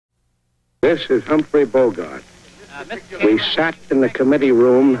This is Humphrey Bogart. We sat in the committee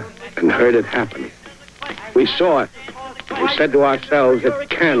room and heard it happen. We saw it. We said to ourselves, it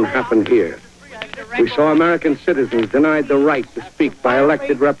can happen here. We saw American citizens denied the right to speak by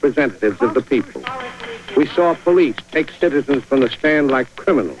elected representatives of the people. We saw police take citizens from the stand like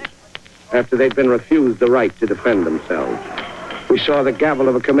criminals after they'd been refused the right to defend themselves. We saw the gavel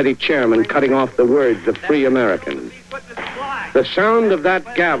of a committee chairman cutting off the words of free Americans. The sound of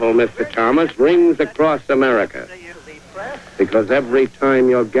that gavel, Mr. Thomas, rings across America. Because every time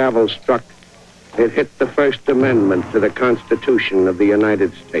your gavel struck, it hit the First Amendment to the Constitution of the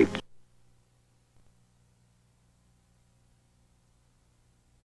United States.